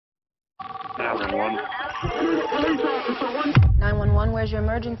911. 911, where's your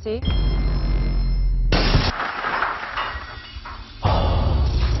emergency?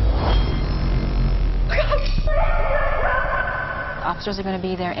 Officers are going to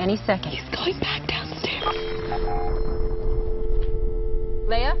be there any second. He's going back downstairs.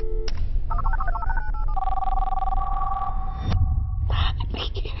 Leia? We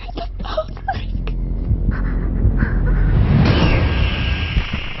hear the phone ring.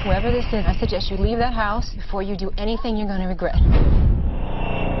 Whoever this is, I suggest you leave that house before you do anything you're going to regret.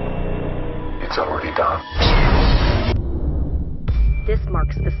 It's already done. This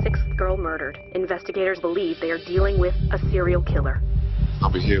marks the 6th girl murdered. Investigators believe they are dealing with a serial killer.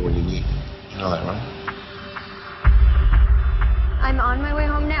 I'll be here when you need. You know that, right? I'm on my way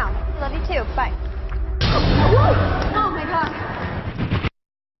home now. Love you too. Bye. Oh my God.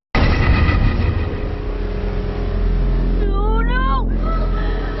 Oh no!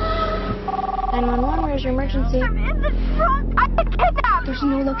 911, where's your emergency? I'm in the trunk. I've been kidnapped. There's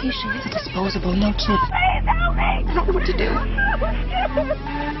no location. It's disposable, no chip. Please help me. I don't know what to do.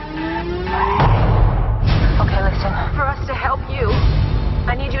 Okay, listen. For us to help you,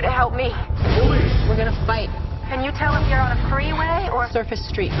 I need you to help me. We're going to fight. Can you tell if you're on a freeway or Surface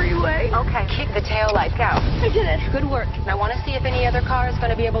Street. freeway? Okay, kick the tail lights out. I did it. Good work. Now, I want to see if any other car is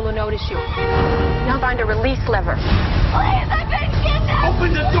going to be able to notice you. Now find a release lever. Please, I've been kidnapped.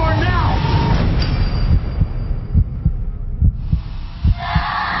 Open the door now!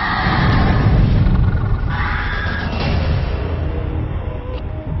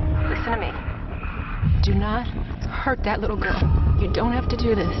 Listen to me. Do not hurt that little girl. You don't have to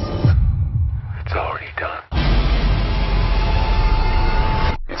do this. It's already done.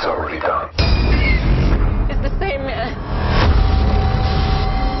 It's already done. It's the same man.